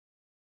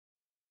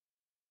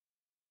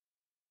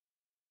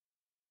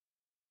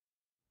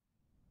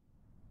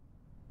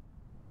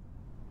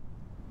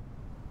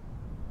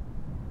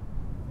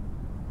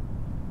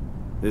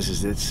This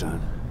is it,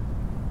 son.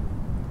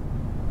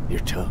 You're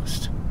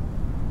toast.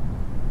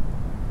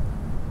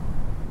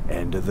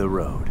 End of the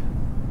road.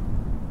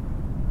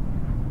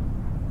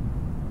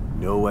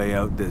 No way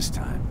out this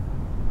time.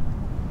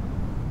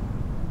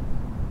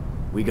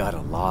 We got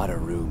a lot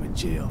of room in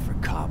jail for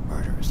cop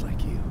murderers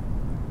like you.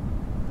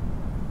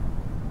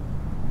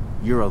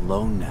 You're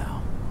alone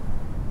now.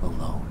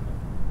 Alone.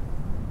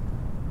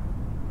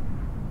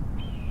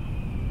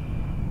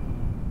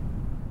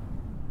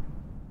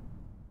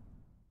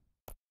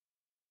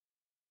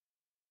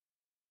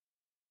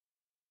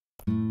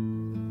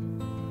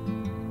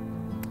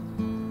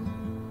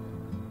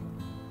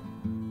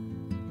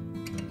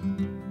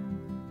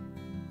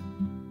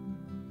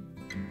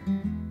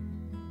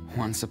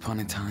 Once upon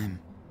a time,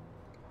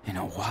 in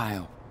a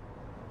wild,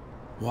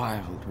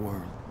 wild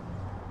world,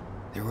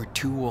 there were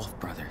two wolf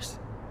brothers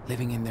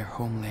living in their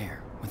home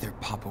lair with their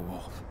papa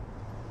wolf.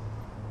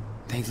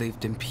 They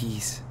lived in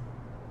peace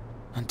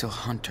until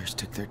hunters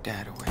took their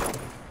dad away.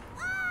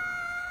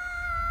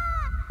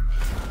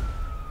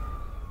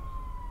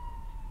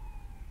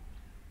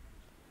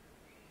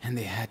 And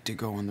they had to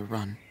go on the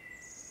run.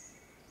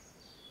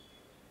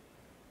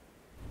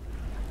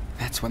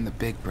 That's when the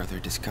big brother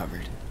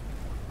discovered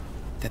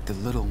that the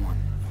little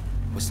one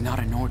was not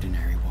an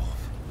ordinary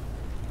wolf,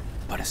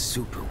 but a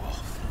super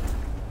wolf.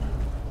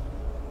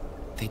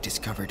 They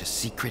discovered a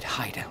secret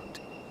hideout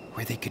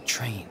where they could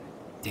train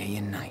day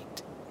and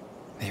night.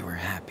 They were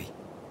happy.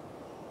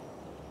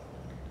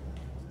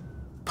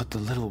 But the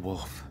little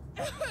wolf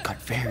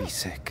got very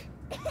sick,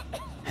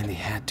 and they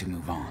had to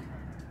move on.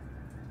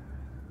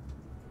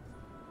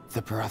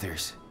 The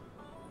brothers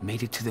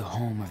made it to the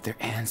home of their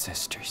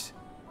ancestors,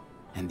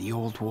 and the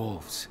old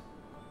wolves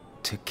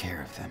took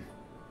care of them.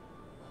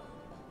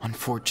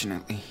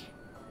 Unfortunately,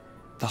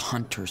 the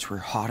hunters were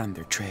hot on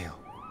their trail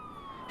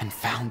and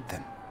found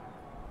them.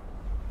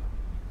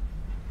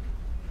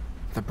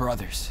 The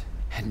brothers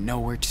had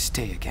nowhere to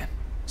stay again,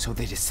 so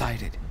they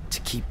decided to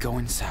keep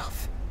going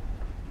south.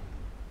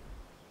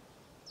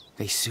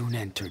 They soon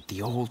entered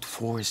the old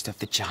forest of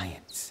the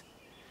giants,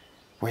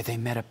 where they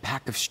met a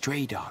pack of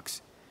stray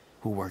dogs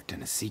who worked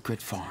on a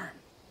secret farm.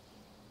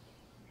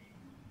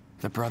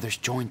 The brothers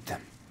joined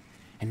them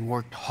and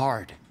worked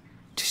hard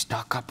to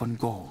stock up on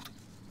gold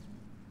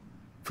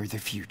for the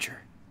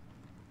future.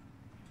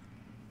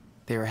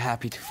 They were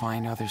happy to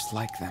find others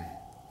like them,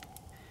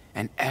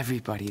 and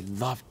everybody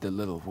loved the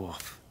little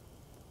wolf,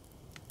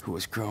 who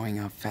was growing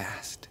up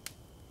fast.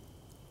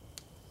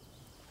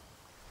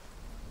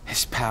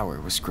 His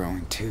power was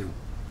growing too.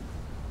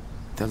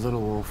 The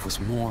little wolf was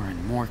more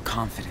and more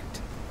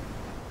confident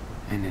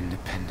and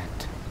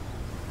independent.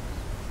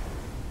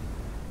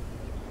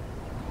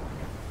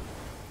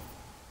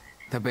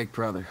 The big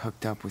brother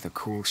hooked up with a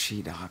cool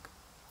she-dog.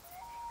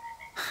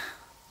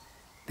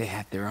 They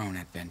had their own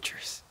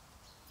adventures.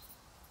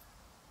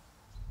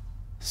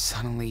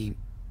 Suddenly,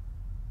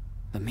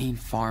 the mean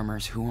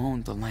farmers who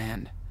owned the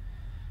land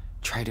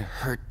tried to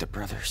hurt the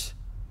brothers.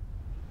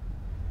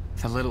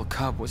 The little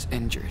cub was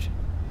injured.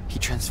 He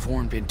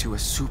transformed into a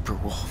super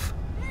wolf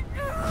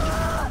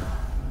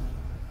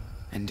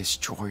and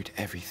destroyed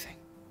everything.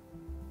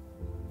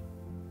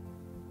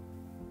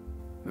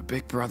 The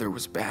big brother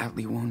was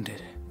badly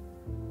wounded.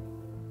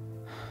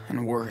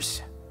 And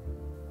worse,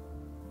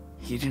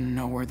 he didn't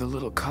know where the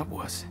little cub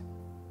was.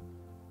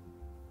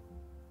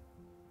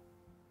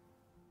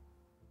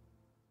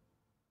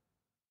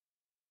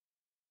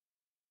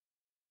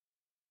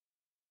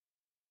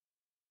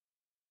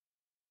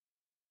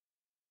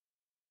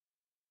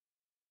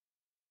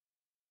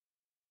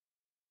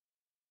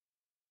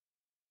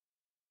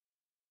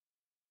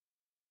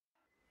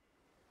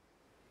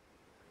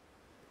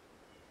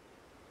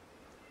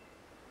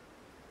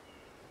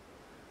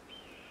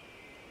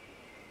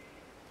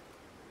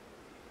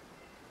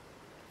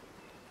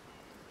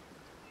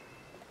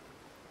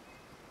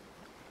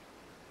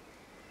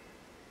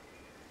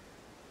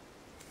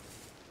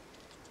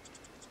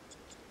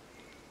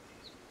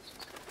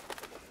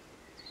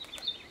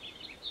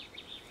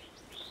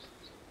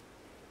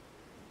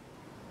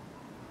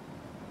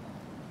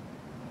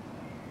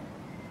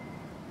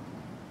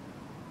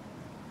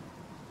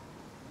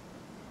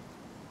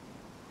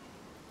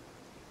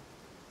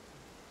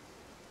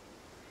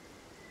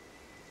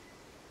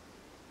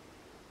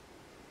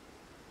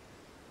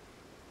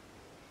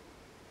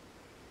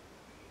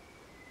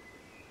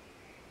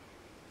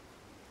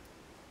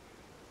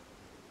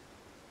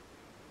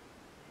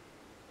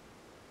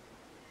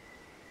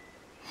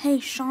 Hey,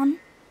 Sean.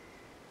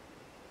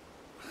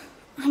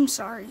 I'm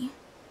sorry.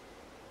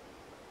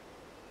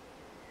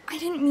 I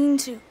didn't mean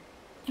to.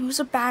 It was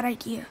a bad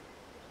idea.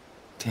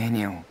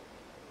 Daniel.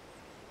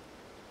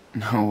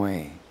 No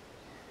way.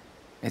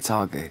 It's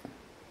all good.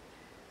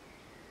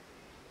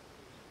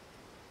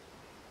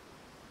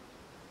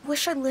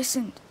 Wish I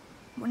listened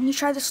when you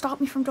tried to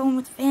stop me from going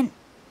with Vin.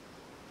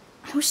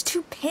 I was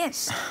too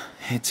pissed.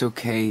 It's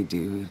okay,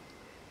 dude.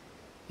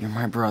 You're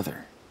my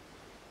brother.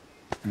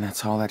 And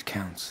that's all that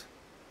counts.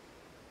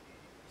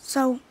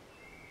 So,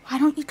 why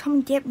don't you come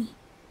and get me?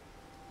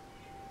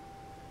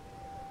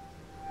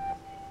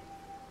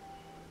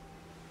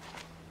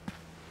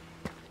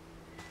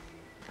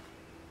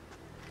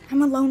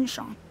 I'm alone,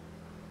 Sean.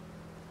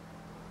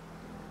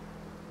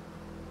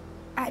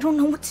 I don't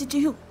know what to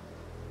do.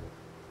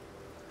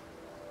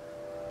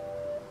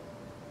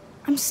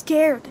 I'm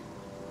scared.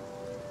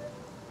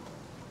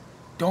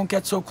 Don't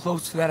get so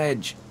close to that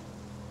edge.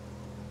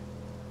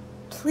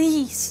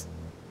 Please,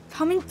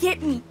 come and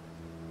get me.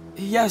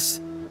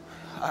 Yes,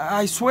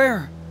 I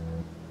swear.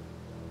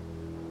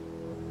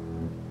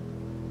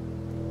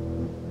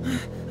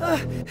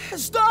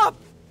 Stop!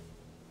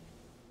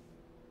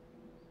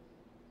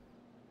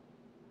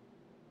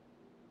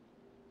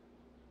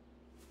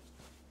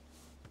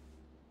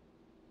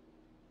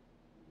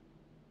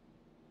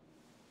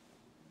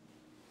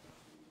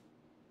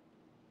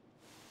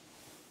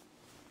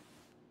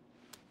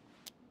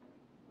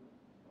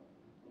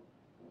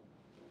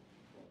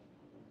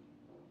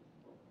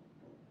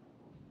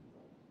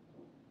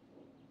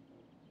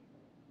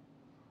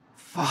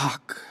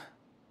 Fuck.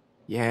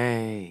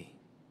 Yay.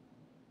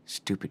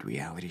 Stupid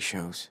reality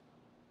shows.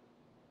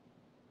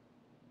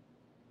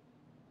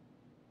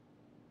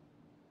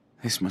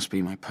 This must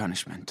be my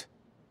punishment.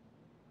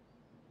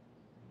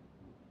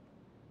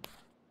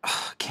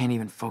 Can't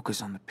even focus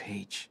on the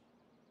page.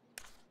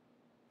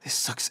 This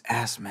sucks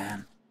ass,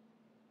 man.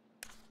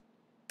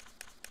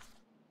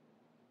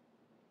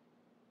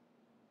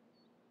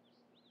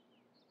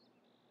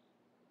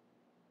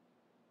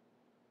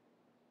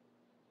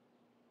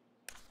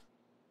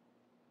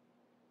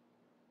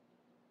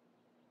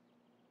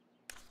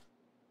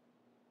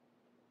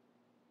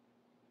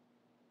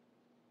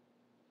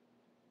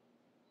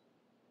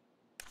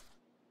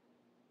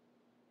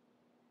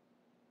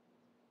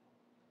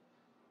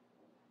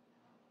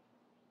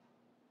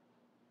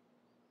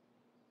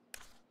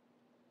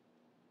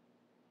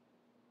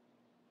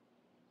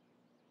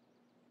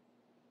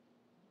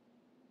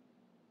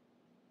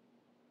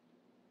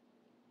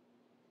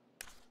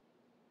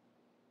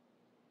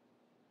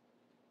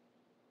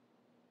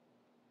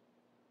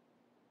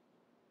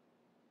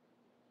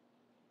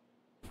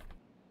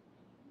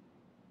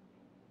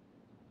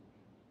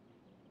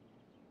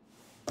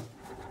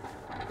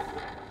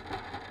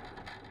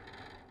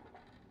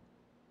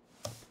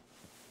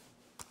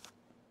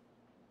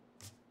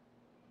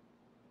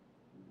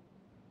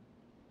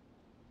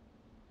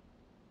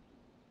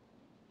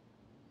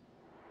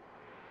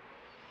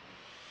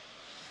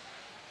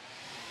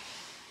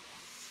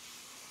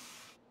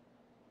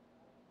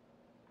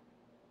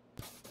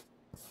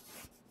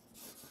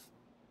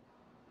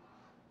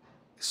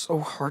 So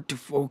hard to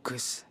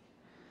focus.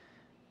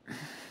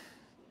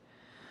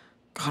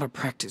 Gotta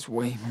practice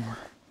way more.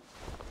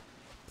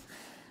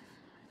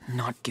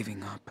 Not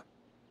giving up.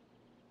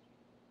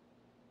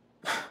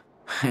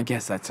 I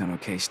guess that's an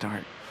okay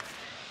start.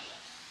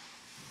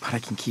 But I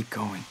can keep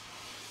going.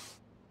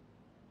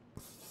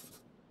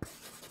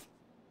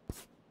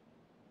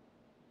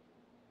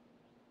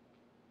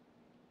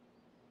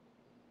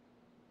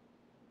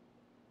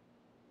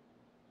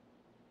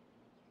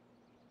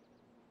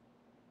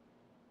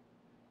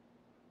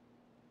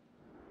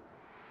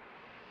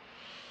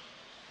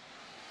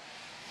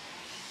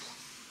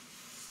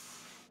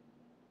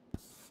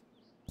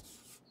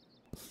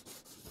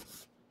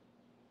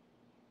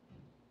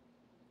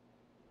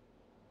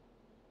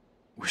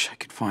 Wish I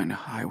could find a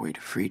highway to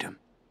freedom.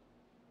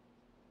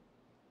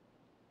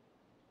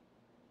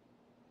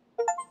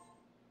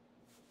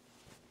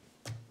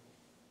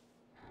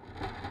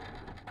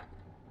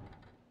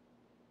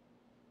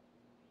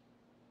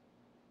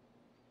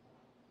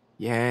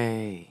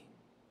 Yay.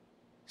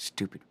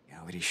 Stupid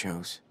reality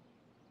shows.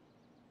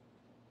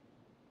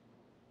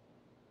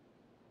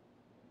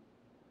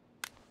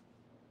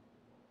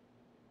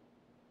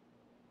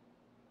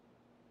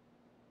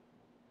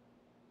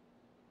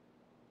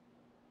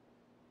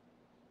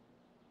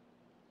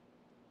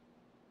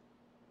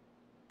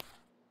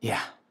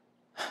 Yeah.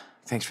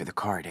 Thanks for the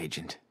card,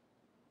 Agent.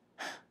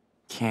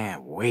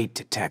 Can't wait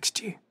to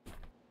text you.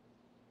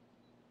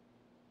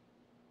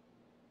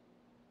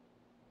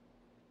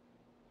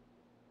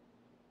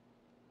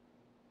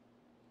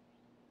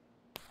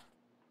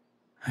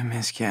 I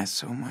miss Cass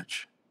so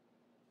much.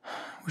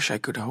 Wish I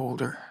could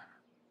hold her.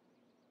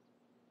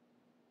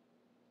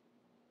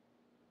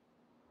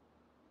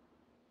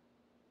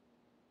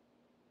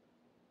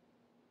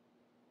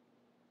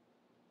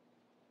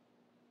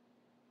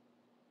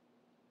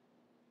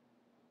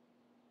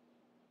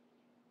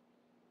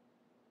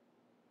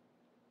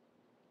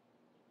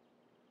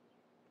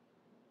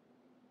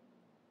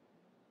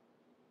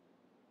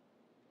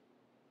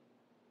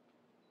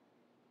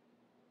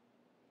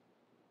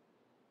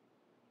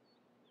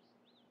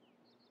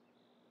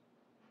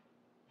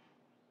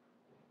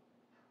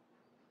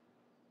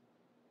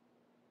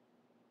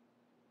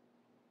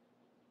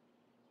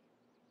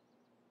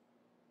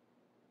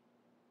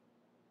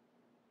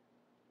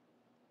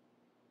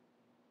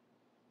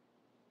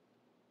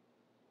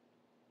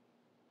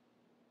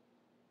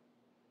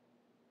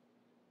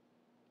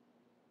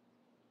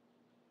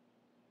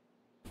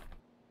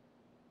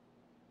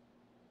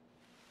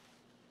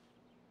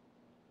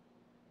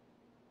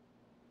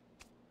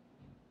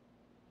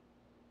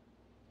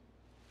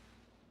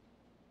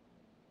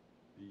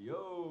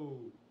 Yo,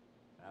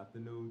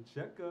 afternoon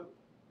checkup.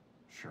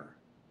 Sure.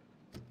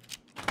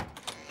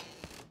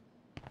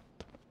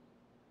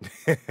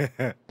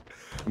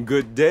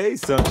 Good day,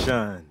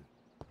 sunshine.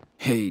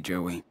 Hey,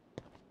 Joey.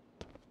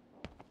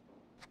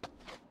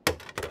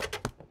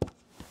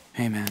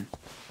 Hey, man.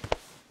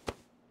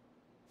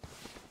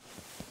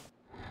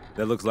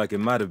 That looks like it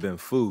might have been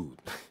food.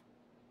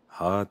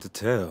 Hard to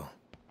tell.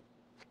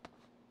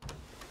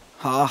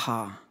 Ha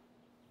ha.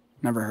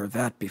 Never heard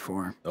that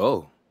before.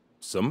 Oh,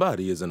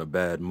 somebody is in a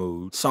bad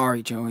mood.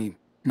 Sorry, Joey.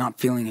 Not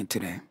feeling it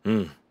today.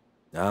 I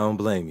don't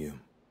blame you.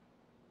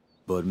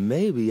 But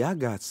maybe I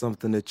got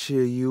something to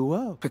cheer you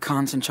up.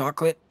 Pecans and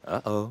chocolate?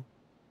 Uh-oh.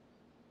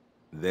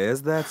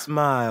 There's that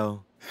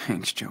smile.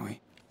 Thanks,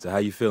 Joey. So how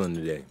you feeling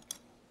today?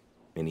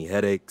 Any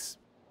headaches?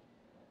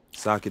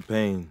 Socket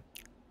pain?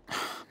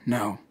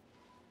 No.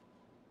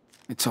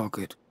 It's all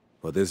good.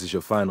 Well, this is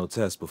your final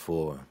test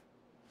before...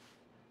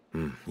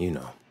 you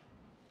know.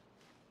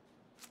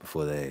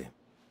 Before they...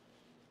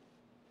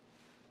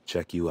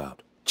 check you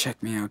out.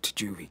 Check me out to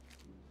juvie.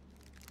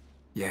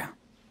 Yeah.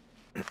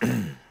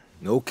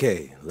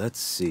 Okay, let's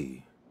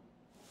see.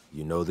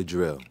 You know the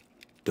drill.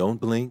 Don't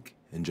blink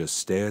and just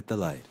stare at the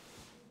light.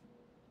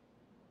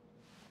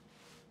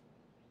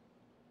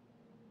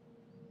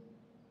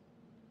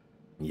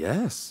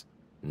 Yes,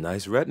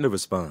 nice retina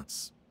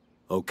response.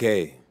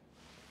 Okay,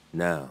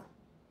 now,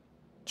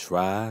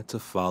 try to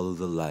follow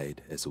the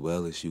light as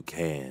well as you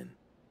can.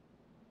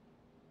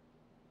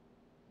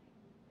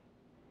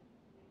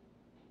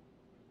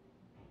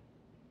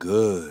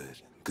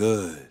 Good,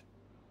 good.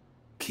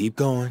 Keep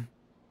going.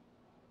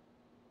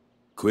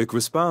 Quick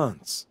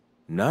response.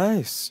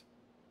 Nice.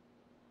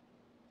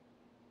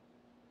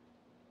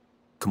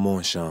 Come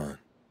on, Sean.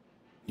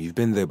 You've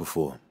been there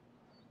before.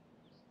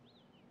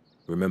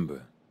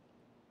 Remember,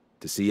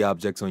 to see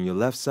objects on your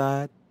left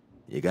side,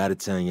 you gotta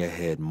turn your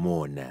head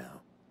more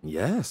now.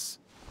 Yes.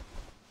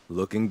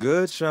 Looking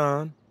good,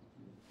 Sean.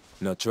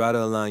 Now try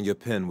to align your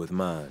pen with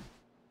mine.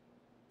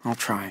 I'll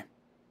try.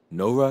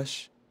 No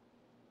rush.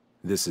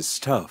 This is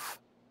tough.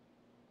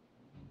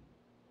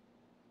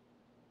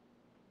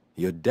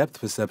 Your depth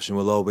perception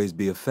will always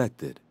be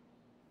affected,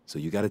 so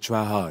you gotta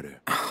try harder.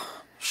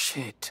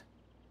 Shit.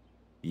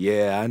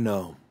 Yeah, I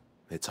know.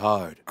 It's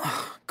hard.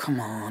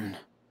 Come on.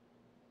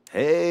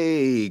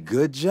 Hey,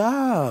 good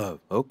job.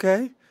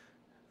 Okay,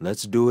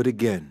 let's do it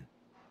again.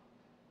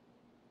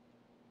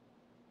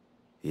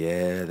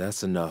 Yeah,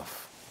 that's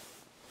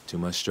enough. Too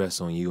much stress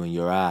on you and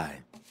your eye.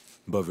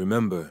 But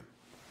remember,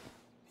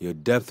 your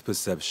depth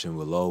perception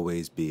will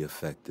always be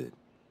affected.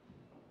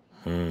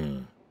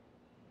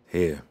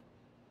 Here,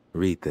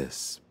 read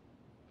this.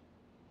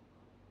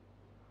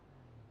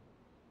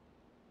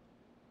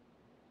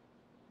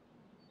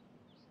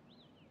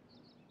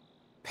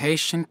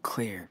 Patient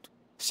cleared.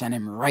 Send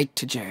him right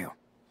to jail.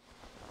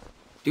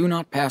 Do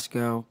not pass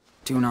go.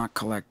 Do not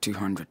collect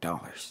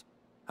 $200.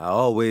 I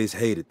always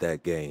hated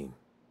that game.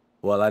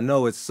 Well, I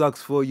know it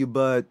sucks for you,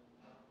 but...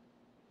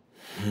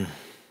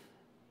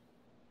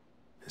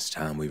 It's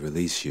time we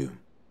release you.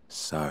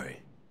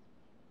 Sorry.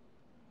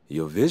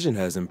 Your vision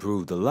has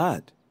improved a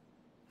lot.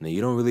 Now,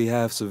 you don't really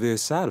have severe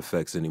side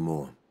effects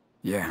anymore.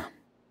 Yeah.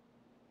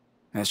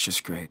 That's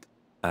just great.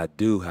 I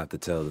do have to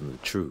tell them the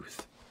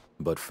truth.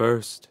 But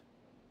first,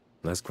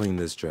 let's clean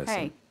this dressing.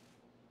 Hey,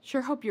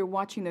 sure hope you're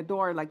watching the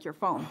door like your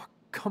phone.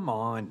 Come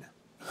on.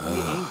 We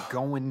ain't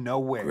going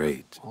nowhere.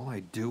 Great. All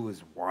I do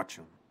is watch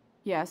them.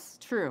 Yes,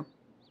 true.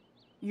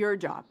 Your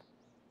job.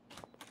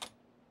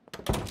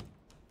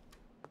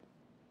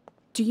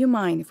 Do you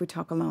mind if we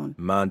talk alone?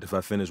 Mind if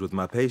I finish with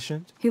my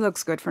patient? He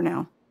looks good for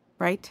now,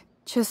 right?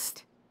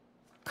 Just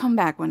come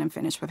back when I'm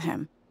finished with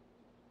him.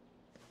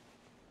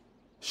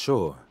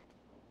 Sure.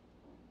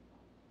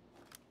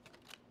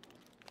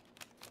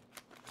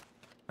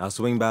 I'll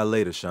swing by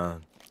later,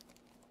 Sean.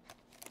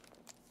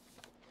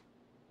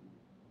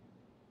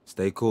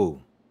 Stay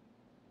cool.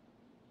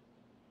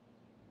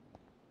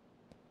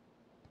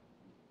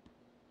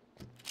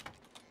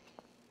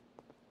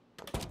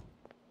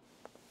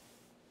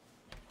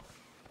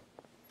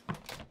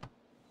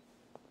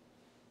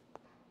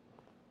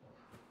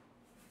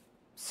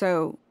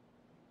 So,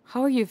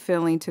 how are you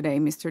feeling today,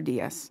 Mr.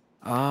 Diaz?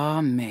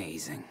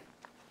 Amazing.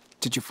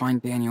 Did you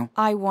find Daniel?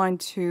 I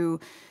want to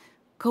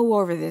go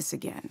over this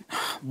again.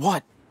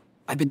 What?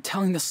 I've been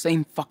telling the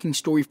same fucking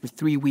story for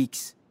 3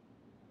 weeks.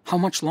 How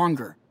much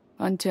longer?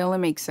 Until it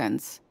makes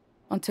sense.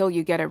 Until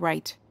you get it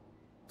right.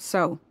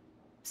 So,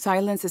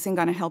 silence isn't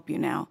gonna help you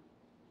now.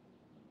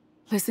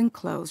 Listen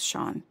close,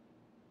 Sean.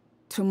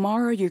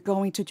 Tomorrow you're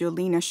going to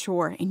Jolena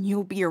Shore and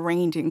you'll be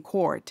arraigned in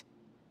court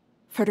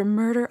for the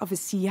murder of a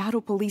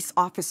Seattle police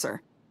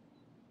officer.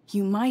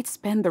 You might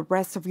spend the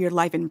rest of your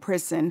life in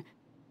prison,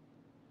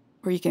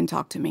 or you can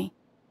talk to me.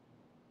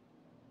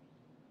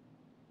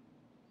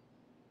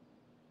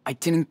 I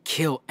didn't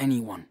kill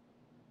anyone.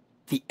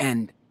 The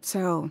end.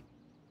 So,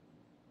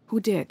 who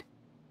did?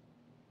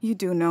 You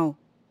do know.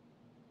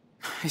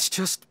 It's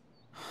just...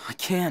 I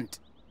can't.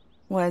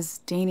 Was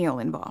Daniel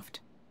involved?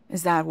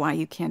 Is that why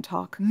you can't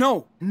talk?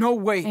 No, no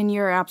way. And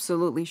you're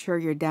absolutely sure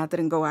your dad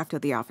didn't go after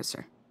the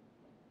officer?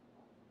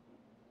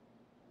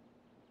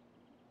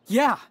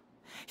 Yeah,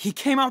 he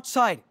came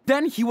outside.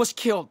 Then he was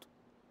killed.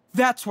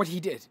 That's what he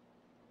did.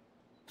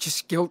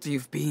 Just guilty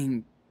of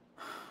being...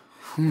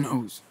 who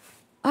knows?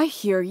 I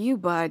hear you,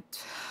 but...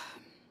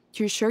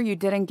 you're sure you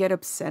didn't get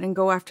upset and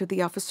go after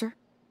the officer?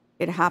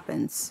 It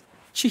happens.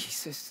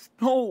 Jesus,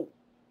 no.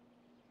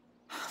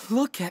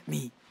 Look at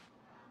me.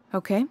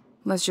 Okay,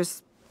 let's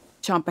just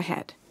jump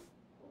ahead.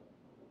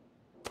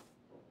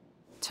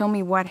 Tell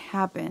me what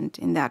happened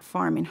in that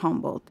farm in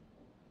Humboldt.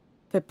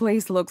 The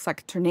place looks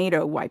like a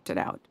tornado wiped it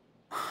out.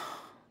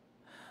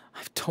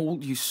 I've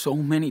told you so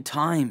many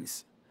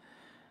times.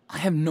 I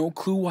have no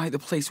clue why the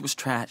place was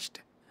trashed.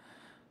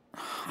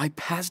 I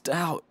passed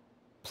out.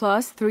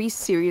 Plus 3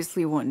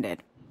 seriously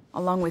wounded,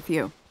 along with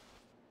you.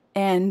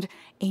 And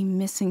a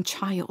missing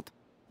child.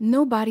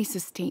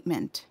 Nobody's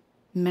statement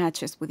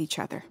matches with each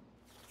other.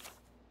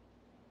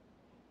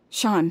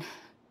 Sean,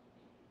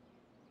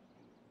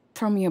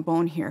 throw me a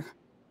bone here.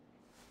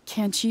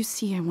 Can't you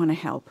see I want to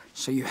help?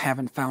 So you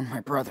haven't found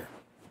my brother?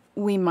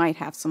 We might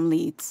have some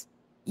leads.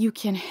 You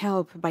can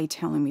help by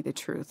telling me the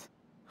truth.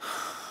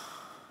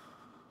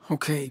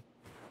 Okay,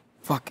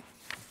 fuck it.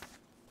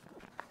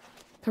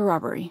 The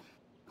robbery.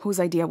 Whose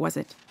idea was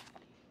it?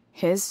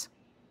 His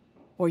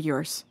or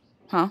yours?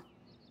 Huh?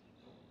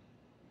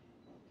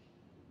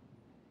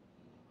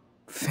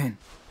 Finn.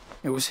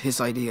 It was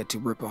his idea to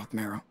rip off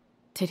Meryl.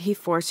 Did he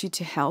force you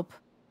to help?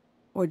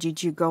 Or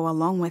did you go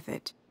along with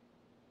it?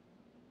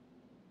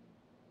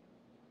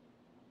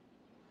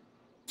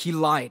 He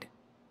lied.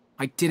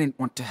 I didn't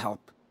want to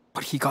help,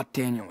 but he got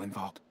Daniel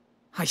involved.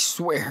 I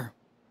swear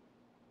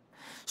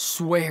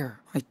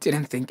I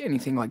didn't think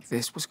anything like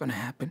this was gonna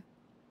happen.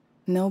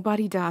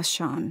 Nobody does,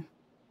 Sean.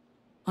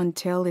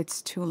 Until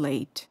it's too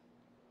late.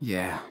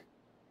 Yeah.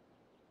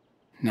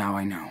 Now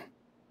I know.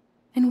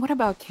 And what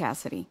about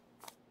Cassidy?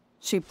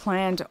 She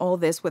planned all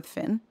this with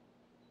Finn?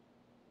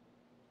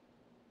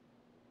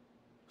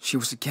 She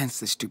was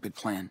against this stupid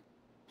plan.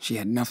 She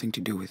had nothing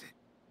to do with it.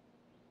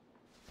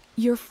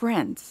 Your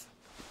friends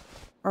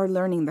are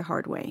learning the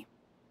hard way.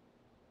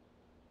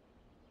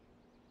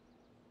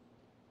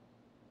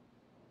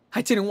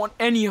 I didn't want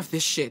any of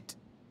this shit.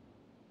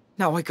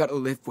 Now I gotta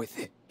live with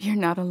it. You're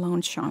not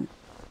alone, Sean.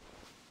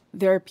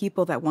 There are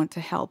people that want to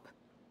help.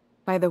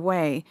 By the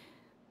way,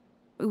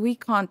 we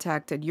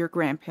contacted your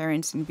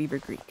grandparents in Beaver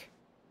Creek.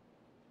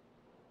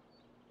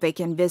 They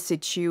can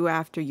visit you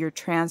after you're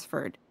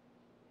transferred.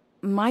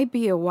 Might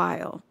be a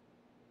while,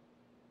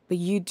 but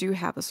you do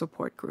have a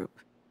support group.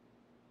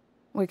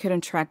 We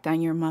couldn't track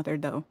down your mother,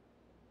 though.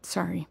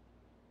 Sorry.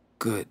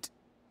 Good.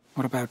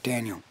 What about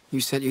Daniel? You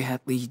said you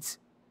had leads.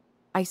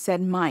 I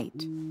said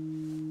might.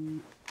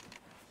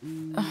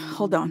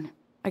 Hold on.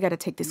 I gotta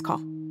take this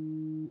call.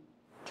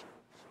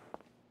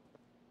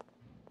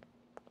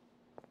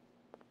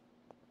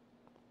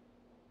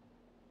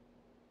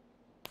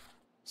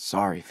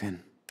 Sorry,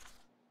 Finn.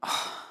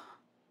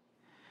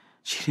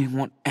 She didn't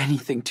want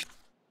anything to...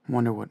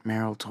 Wonder what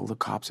Meryl told the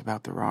cops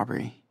about the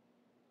robbery.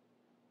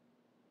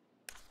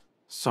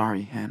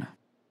 Sorry, Hannah.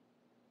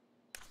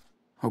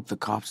 Hope the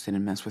cops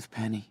didn't mess with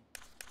Penny.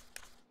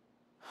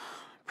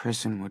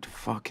 Prison would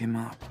fuck him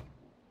up.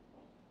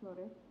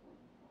 Loaded?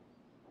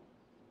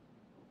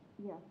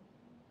 Yes.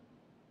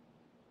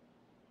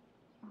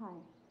 Hi.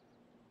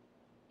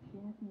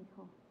 Yes,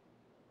 Nico.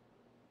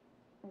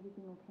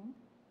 Everything okay?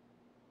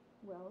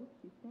 Well,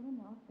 she said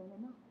enough, then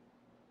enough.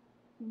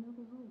 You know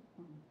the rules,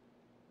 son.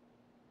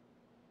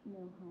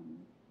 No, honey.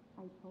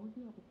 I told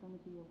you I was going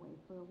to be away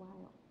for a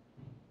while.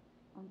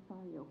 I'm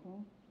sorry, okay?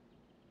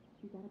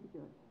 You gotta be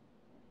good.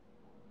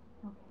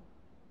 Okay.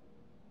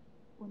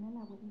 Pon a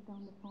la abuelita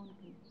on the phone,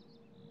 please.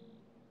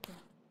 Yeah,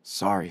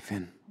 Sorry,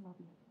 Finn. I love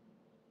you.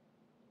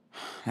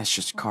 That's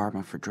just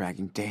karma for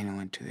dragging Daniel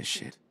into this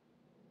shit.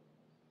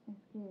 Es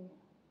que...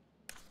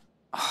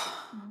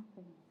 no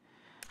sé.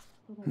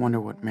 Wonder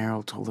what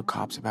Meryl told the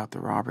cops about the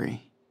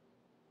robbery.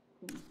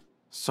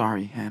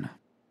 Sorry, Hannah.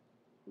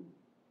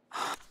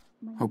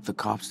 Hope the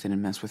cops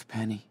didn't mess with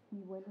Penny.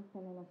 Mi vuelo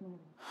sale a las 9.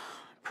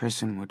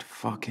 Prison would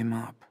fuck him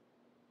up.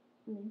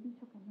 Le he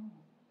dicho que no.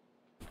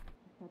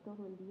 Está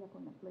todo el día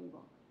con la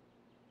Playboy.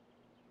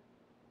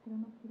 Pero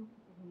no quiero que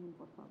se vengan,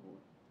 por favor.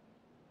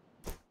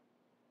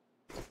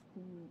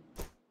 Sí.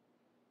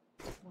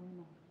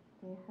 Bueno,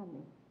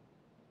 déjale.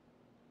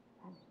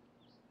 Sale.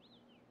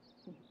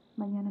 Sí.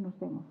 Mañana nos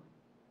vemos.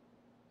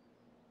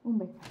 Un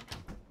beso.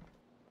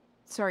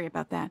 Sorry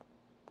about that.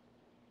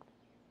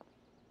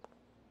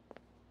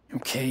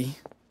 Okay.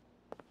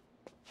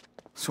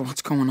 So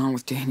what's going on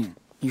with Daniel?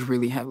 You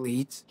really have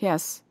leads?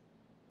 Yes,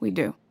 we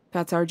do.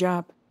 That's our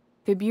job.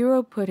 The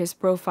Bureau put his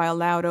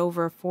profile out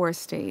over 4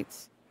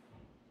 states.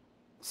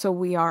 So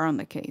we are on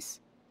the case.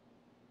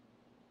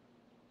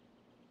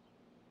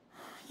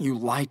 You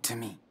lied to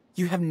me.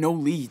 You have no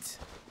leads.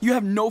 You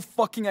have no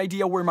fucking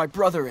idea where my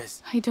brother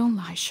is. I don't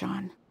lie,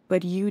 Sean,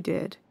 but you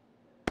did.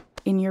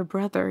 And your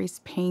brother is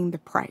paying the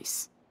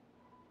price.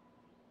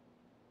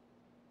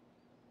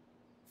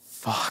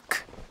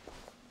 Fuck.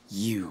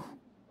 You.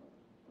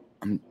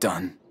 I'm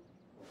done.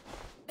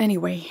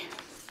 Anyway,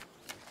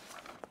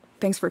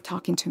 thanks for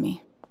talking to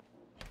me.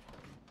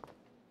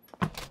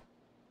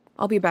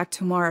 I'll be back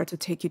tomorrow to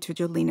take you to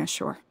Jolena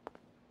Shore.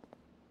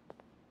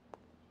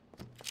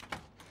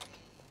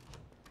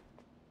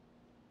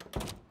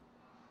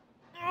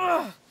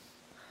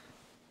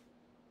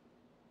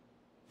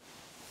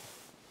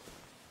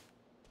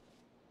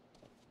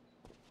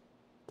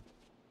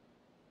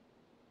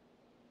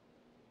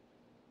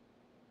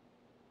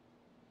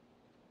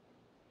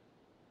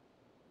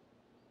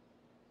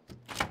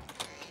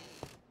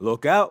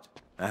 Look out.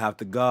 I have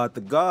to guard the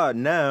guard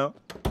now.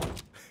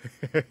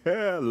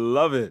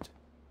 Love it.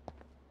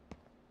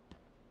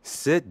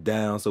 Sit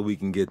down so we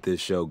can get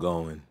this show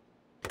going.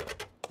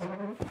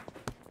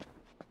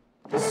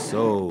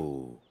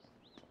 So,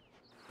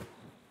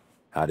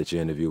 how did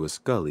your interview with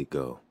Scully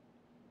go?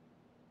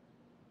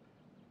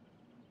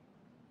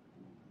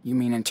 You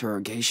mean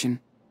interrogation?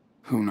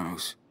 Who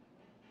knows?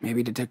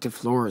 Maybe Detective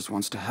Flores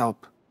wants to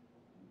help.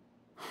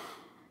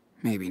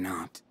 Maybe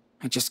not.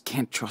 I just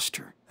can't trust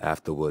her.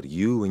 After what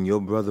you and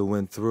your brother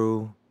went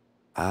through,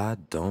 I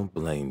don't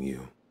blame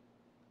you.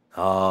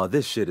 Aw,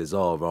 this shit is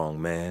all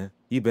wrong, man.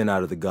 You've been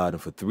out of the garden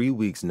for 3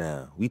 weeks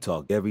now. We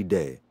talk every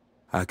day.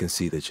 I can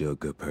see that you're a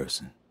good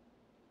person.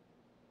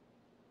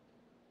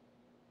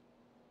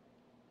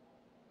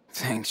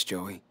 Thanks,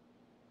 Joey.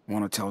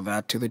 Want to tell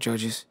that to the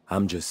judges?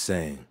 I'm just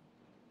saying,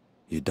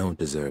 you don't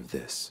deserve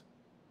this.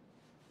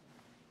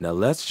 Now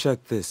let's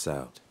check this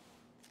out.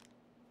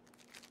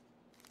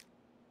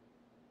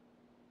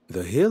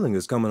 The healing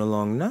is coming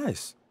along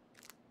nice.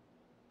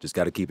 Just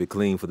gotta keep it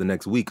clean for the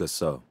next week or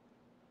so.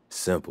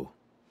 Simple.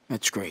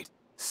 That's great.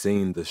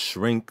 Seen the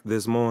shrink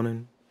this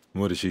morning?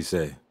 What did she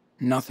say?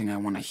 Nothing I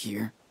want to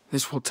hear.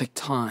 This will take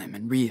time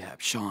and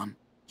rehab, Sean.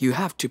 You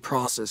have to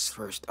process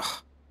first.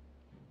 Ugh.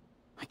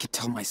 I could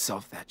tell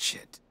myself that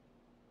shit.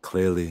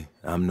 Clearly,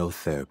 I'm no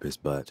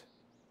therapist, but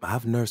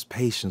I've nursed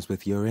patients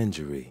with your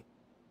injury.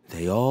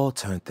 They all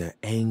turned their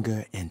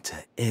anger into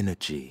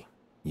energy.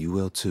 You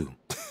will too.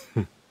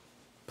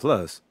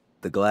 Plus,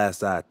 the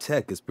glass-eye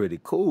tech is pretty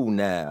cool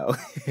now.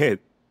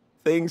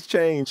 Things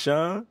change,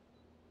 Sean.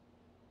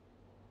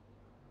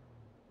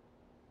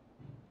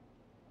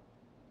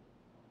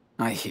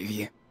 I hear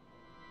you.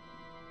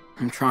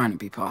 I'm trying to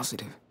be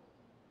positive.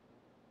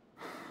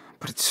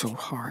 But it's so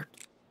hard.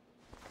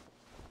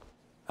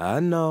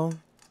 I know.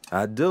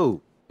 I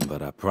do.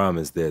 But I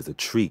promise there's a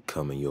treat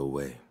coming your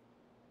way.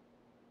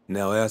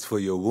 Now, as for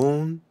your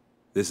wound,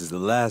 this is the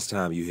last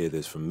time you hear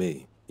this from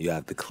me. You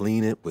have to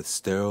clean it with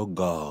sterile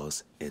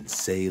gauze and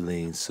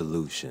saline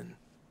solution.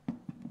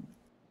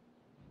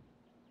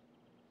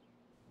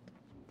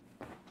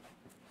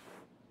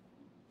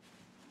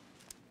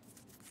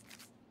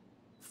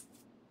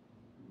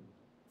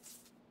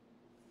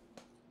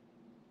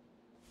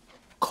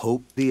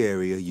 Coat the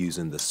area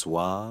using the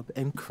swab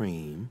and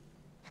cream.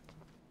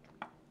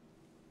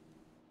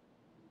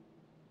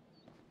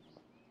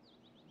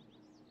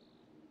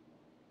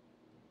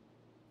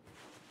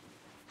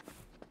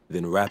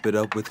 Then wrap it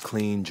up with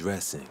clean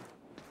dressing.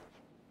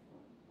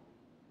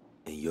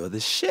 And you're the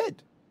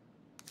shit.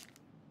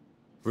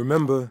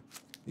 Remember,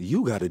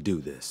 you gotta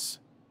do this.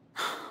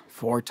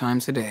 4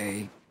 times a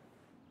day.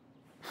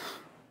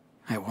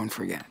 I won't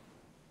forget.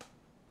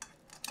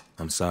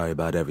 I'm sorry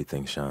about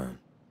everything, Sean.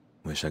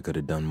 Wish I could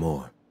have done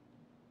more.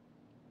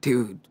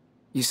 Dude,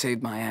 you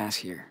saved my ass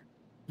here.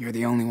 You're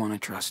the only one I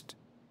trust.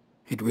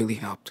 It really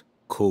helped.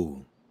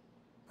 Cool.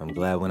 I'm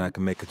glad when I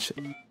can make a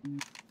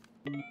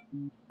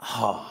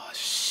Oh,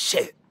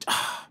 shit.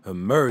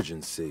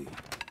 Emergency.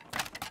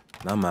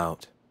 I'm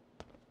out.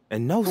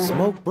 And no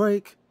smoke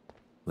break?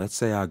 Let's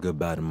say our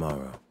goodbye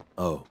tomorrow.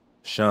 Oh,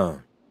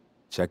 Sean,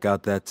 check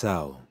out that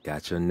towel.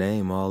 Got your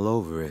name all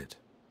over it.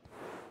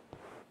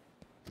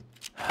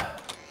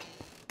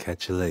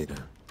 Catch you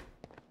later.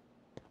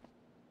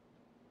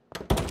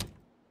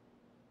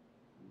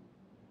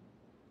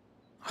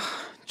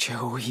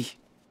 Joey,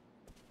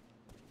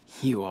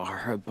 you are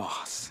her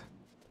boss.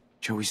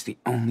 Joey's the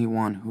only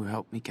one who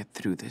helped me get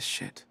through this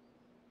shit.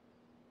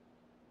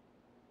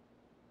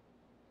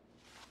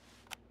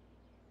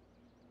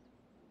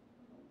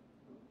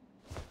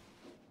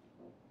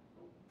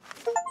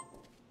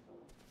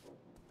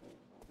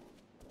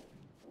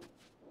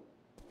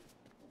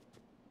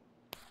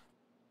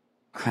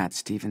 Glad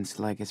Steven's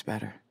leg is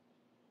better.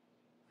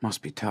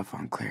 Must be tough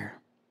on Claire.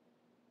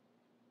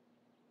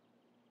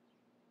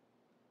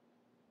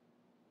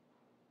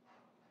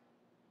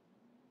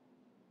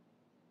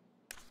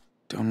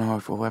 Don't know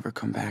if we'll ever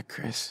come back,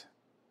 Chris.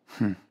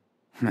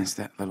 Miss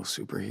that little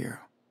superhero.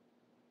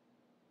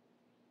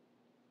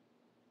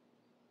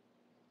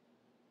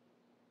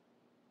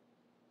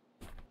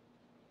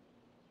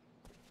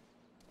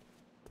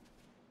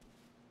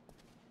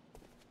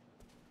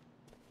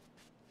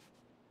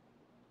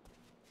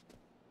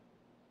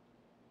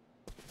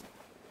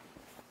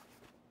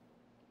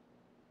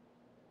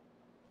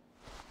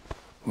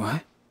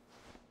 What?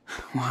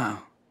 Wow.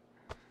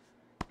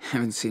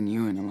 Haven't seen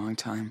you in a long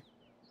time.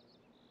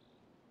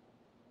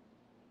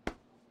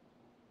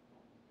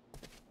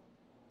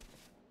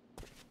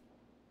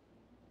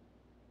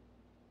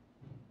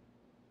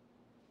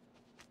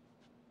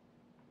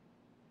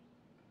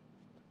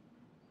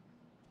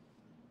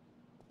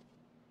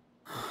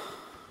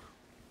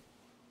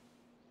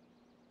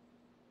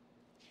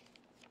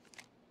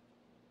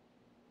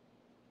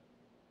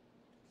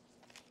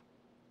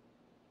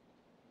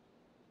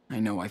 I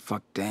know I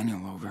fucked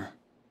Daniel over.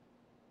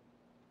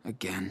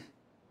 Again.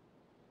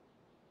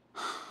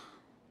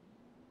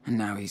 And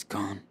now he's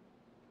gone.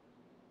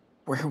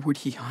 Where would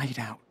he hide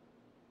out?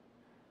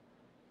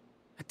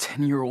 A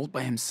 10-year-old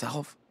by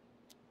himself?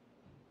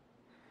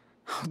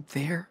 Out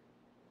there?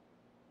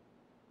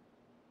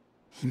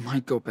 He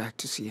might go back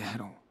to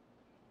Seattle.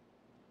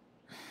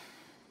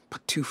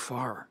 But too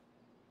far.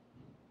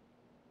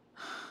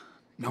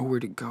 Nowhere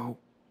to go.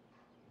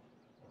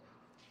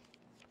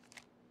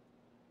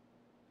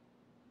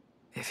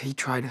 If he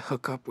tried to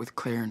hook up with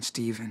Claire and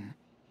Steven,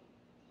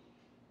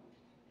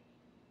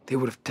 they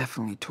would have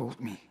definitely told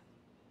me.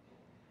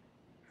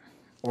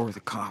 Or the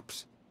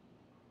cops.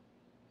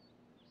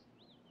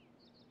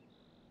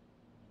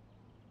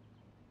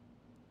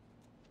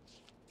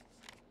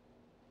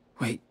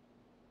 Wait.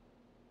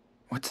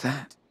 What's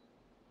that?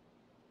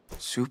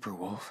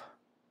 Superwolf?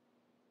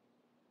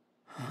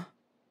 Huh?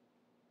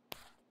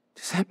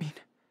 Does that mean...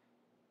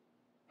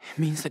 It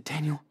means that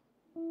Daniel's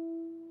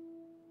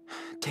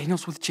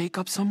with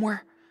Jacob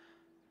somewhere?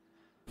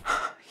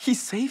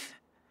 He's safe?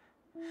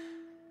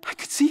 I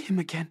could see him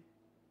again.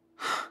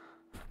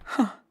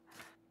 Huh.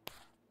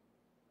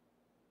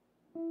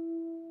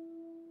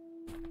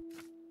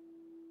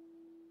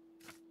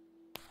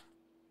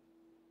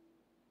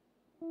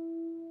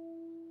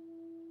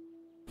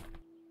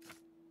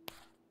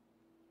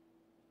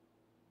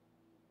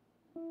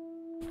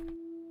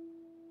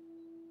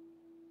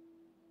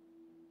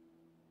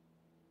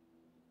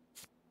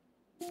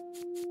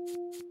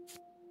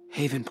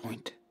 Haven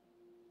Point,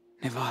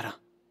 Nevada.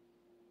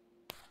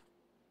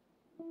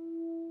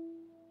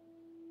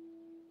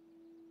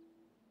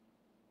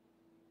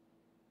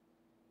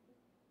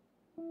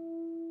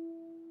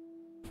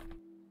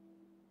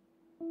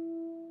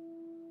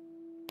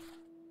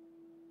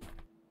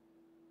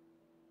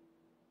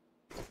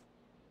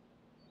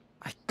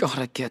 I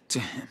gotta get to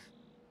him.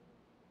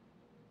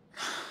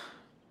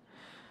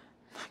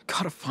 I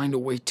gotta find a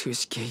way to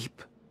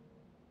escape.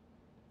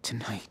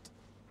 Tonight.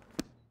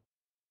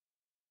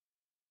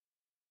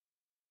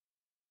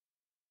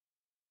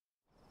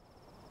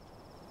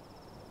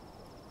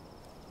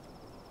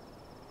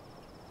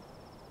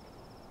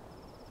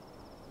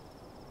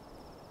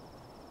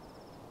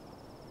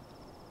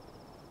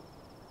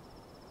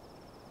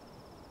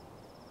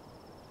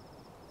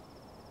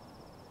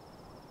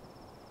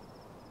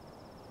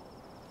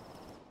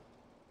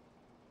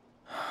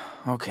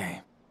 Okay.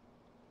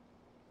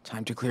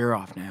 Time to clear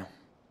off now.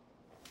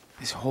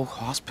 This whole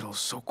hospital is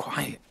so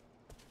quiet.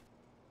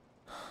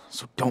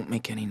 So don't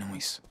make any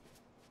noise.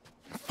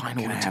 And find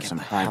a way to get the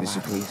hell out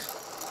of here.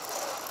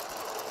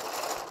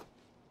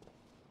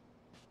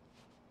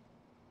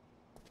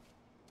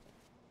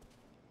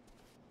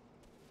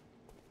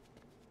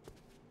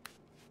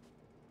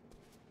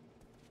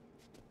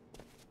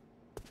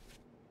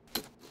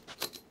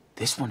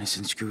 This one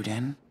isn't screwed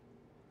in.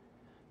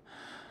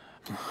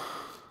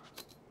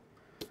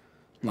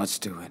 Let's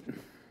do it.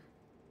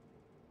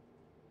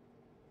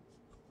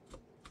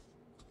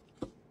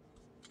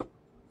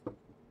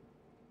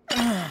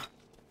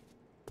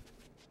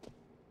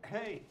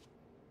 Hey,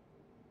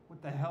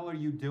 what the hell are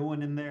you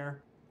doing in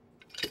there?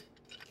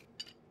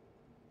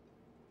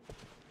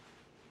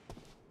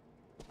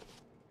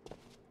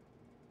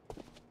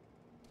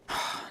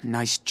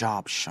 Nice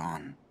job,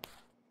 Sean.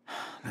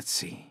 Let's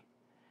see.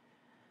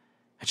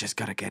 I just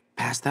gotta get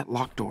past that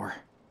locked door.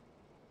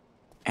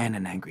 And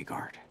an angry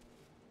guard.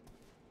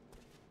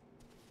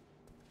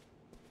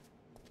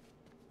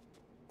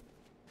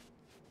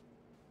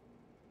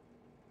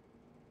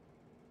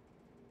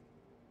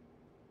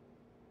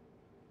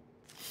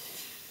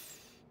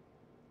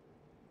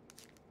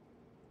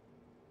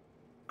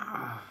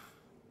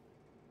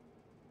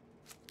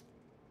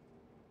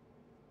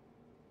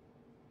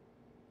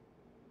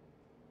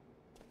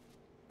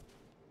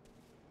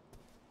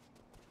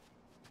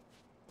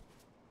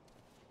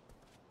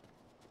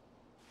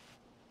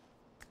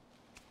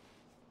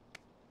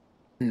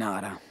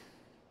 Nada.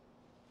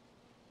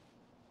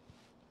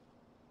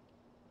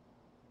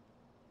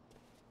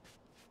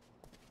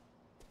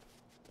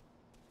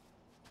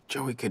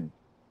 Joey could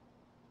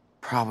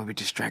probably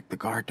distract the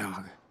guard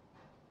dog.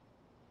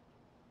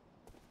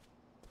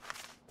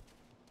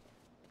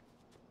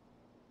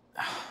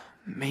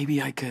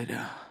 Maybe I could,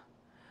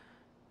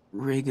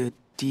 rig a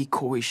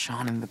decoy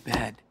Sean in the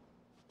bed.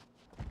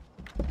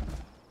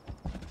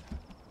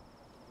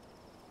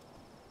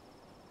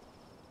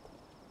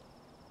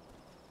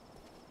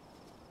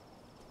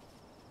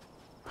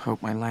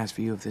 Hope my last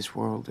view of this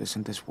world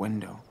isn't this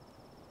window.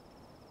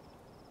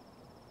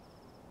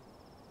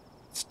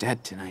 It's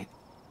dead tonight.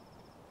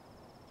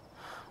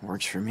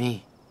 Works for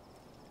me.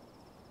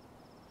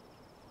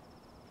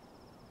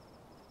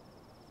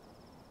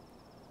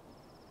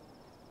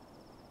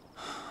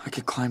 I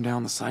could climb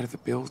down the side of the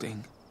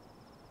building.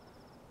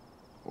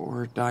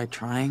 Or die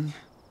trying.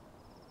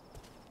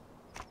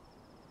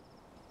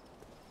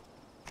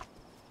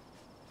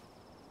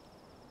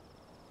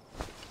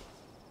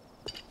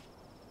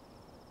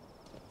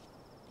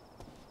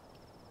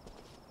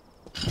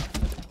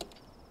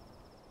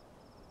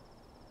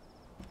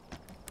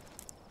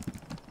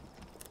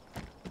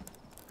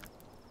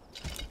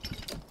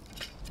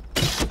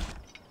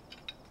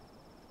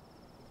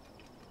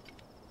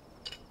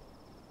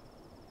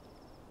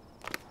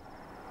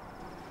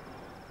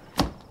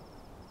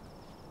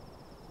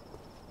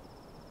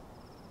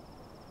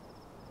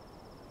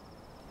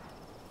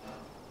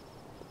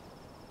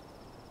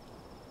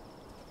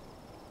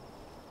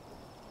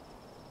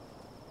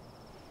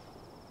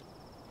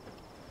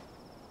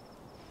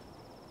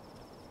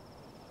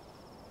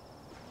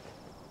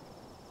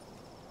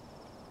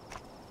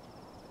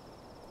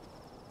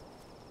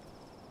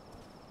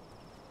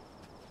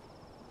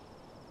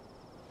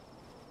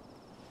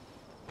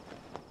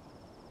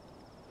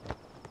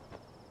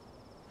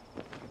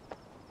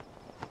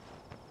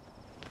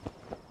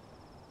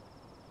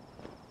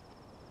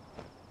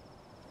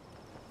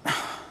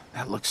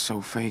 That looks so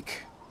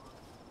fake.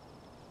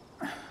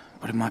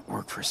 But it might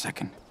work for a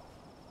second.